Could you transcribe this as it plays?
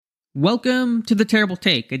Welcome to The Terrible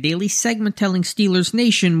Take, a daily segment telling Steelers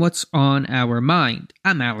Nation what's on our mind.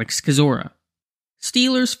 I'm Alex Kozora.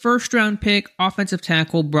 Steelers' first-round pick, offensive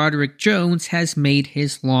tackle Broderick Jones has made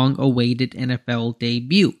his long-awaited NFL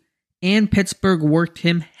debut, and Pittsburgh worked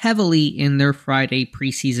him heavily in their Friday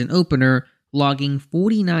preseason opener, logging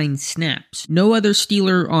 49 snaps. No other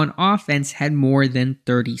Steeler on offense had more than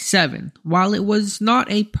 37. While it was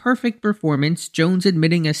not a perfect performance, Jones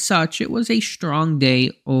admitting as such, it was a strong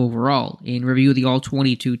day overall. In review of the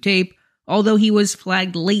All-22 tape, although he was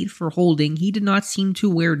flagged late for holding, he did not seem to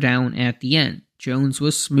wear down at the end. Jones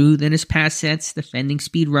was smooth in his pass sets, defending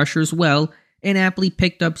speed rushers well, and aptly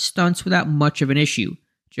picked up stunts without much of an issue.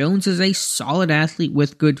 Jones is a solid athlete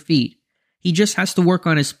with good feet. He just has to work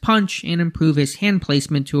on his punch and improve his hand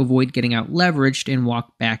placement to avoid getting out leveraged and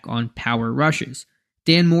walk back on power rushes.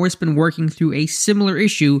 Dan Moore's been working through a similar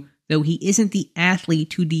issue, though he isn't the athlete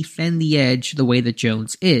to defend the edge the way that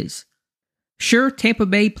Jones is. Sure, Tampa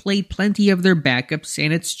Bay played plenty of their backups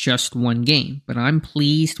and it's just one game, but I'm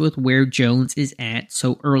pleased with where Jones is at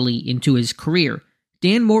so early into his career.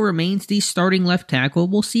 Dan Moore remains the starting left tackle.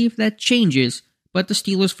 We'll see if that changes, but the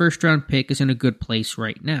Steelers' first-round pick is in a good place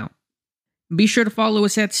right now. Be sure to follow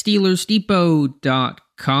us at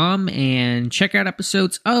SteelersDepot.com and check out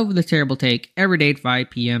episodes of The Terrible Take every day at 5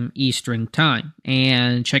 p.m. Eastern Time.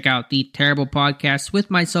 And check out the Terrible Podcast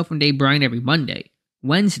with myself and Dave Bryan every Monday,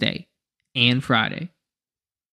 Wednesday, and Friday.